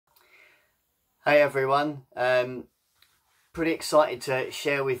Hey everyone, pretty excited to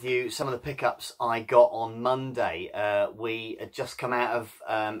share with you some of the pickups I got on Monday. We had just come out of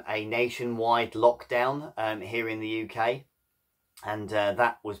a nationwide lockdown here in the UK, and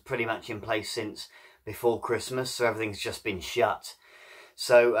that was pretty much in place since before Christmas, so everything's just been shut.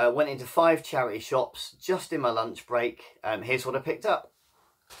 So went into 5 charity shops just in my lunch break. Here's what I picked up.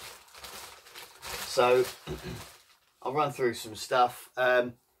 So I'll run through some stuff. I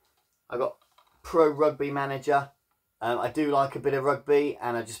got Pro Rugby Manager. I do like a bit of rugby,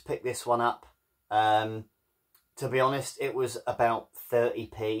 and I just picked this one up. To be honest, it was about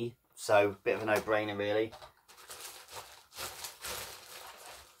 30p, so a bit of a no-brainer really.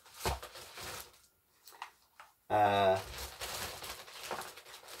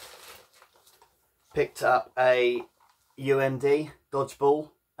 Picked up a UMD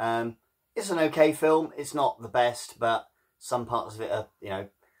Dodgeball. It's an okay film. It's not the best, but some parts of it are, you know,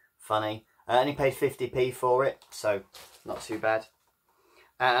 funny. I only paid 50p for it, so not too bad.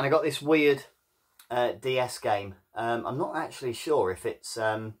 And I got this weird DS game. I'm not actually sure if it's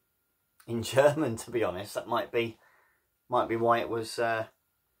in German, to be honest. That might be why it was only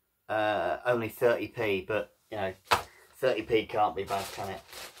 30p, but you know, 30p can't be bad, can it?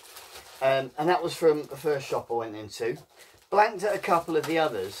 And that was from the first shop I went into. Blanked at a couple of the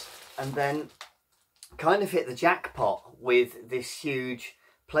others, and then kind of hit the jackpot with this huge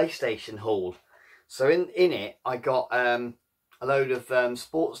PlayStation haul. So in it I got a load of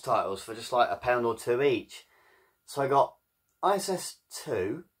sports titles for just like £1 or £2 each. So I got ISS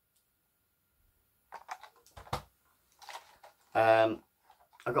 2, I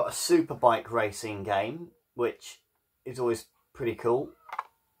got a superbike racing game, which is always pretty cool.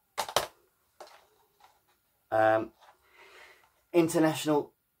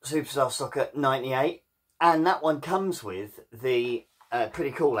 International Superstar Soccer 98, and that one comes with the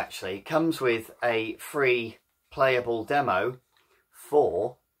pretty cool actually. It comes with a free playable demo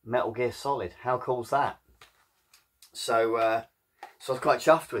for Metal Gear Solid. How cool's that? So I was quite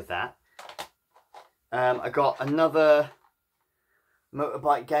chuffed with that. I got another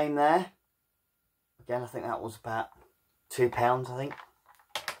motorbike game there. Again, I think that was about £2, I think.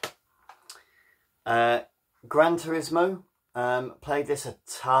 Gran Turismo. Played this a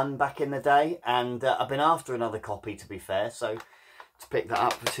ton back in the day, and I've been after another copy, to be fair, so to pick that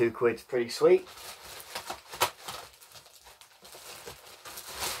up for £2 is pretty sweet.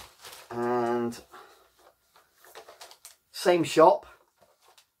 And same shop,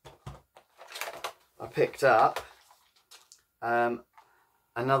 I picked up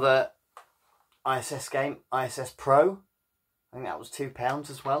another ISS game, ISS Pro. I think that was £2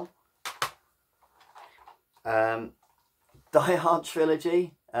 as well. Die Hard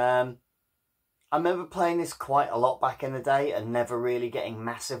Trilogy. I remember playing this quite a lot back in the day and never really getting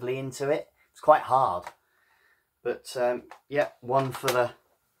massively into it. It's quite hard. But yeah, one for the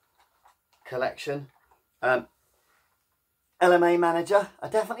collection. LMA Manager. I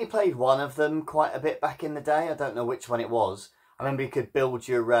definitely played one of them quite a bit back in the day. I don't know which one it was. I remember you could build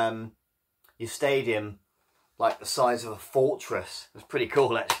your stadium like the size of a fortress. It was pretty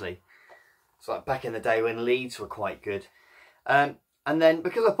cool actually. It's like back in the day when Leeds were quite good. And then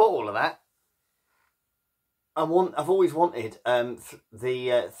because I bought all of that, I've always wanted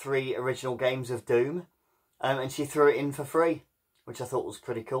the 3 original games of Doom, and she threw it in for free, which I thought was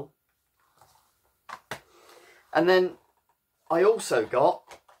pretty cool. And then I also got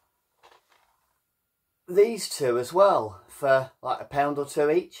these 2 as well for like £1 or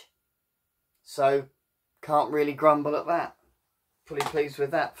 £2 each. So can't really grumble at that. Pretty pleased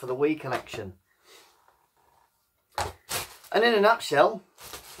with that for the Wii collection. And in a nutshell,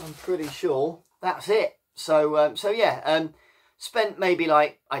 I'm pretty sure that's it. So yeah, spent maybe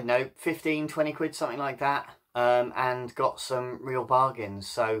like, I don't know, 15, 20 quid, something like that, and got some real bargains,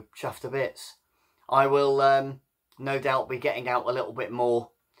 so chuffed to bits. I will no doubt be getting out a little bit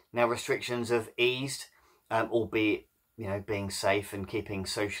more now restrictions have eased, albeit, you know, being safe and keeping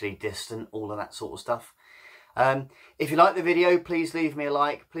socially distant, all of that sort of stuff. If you like the video, please leave me a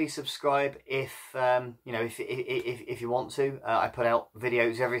like. Please subscribe if you know, if you want to. I put out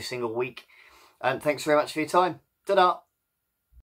videos every single week. Thanks very much for your time. Ta-da!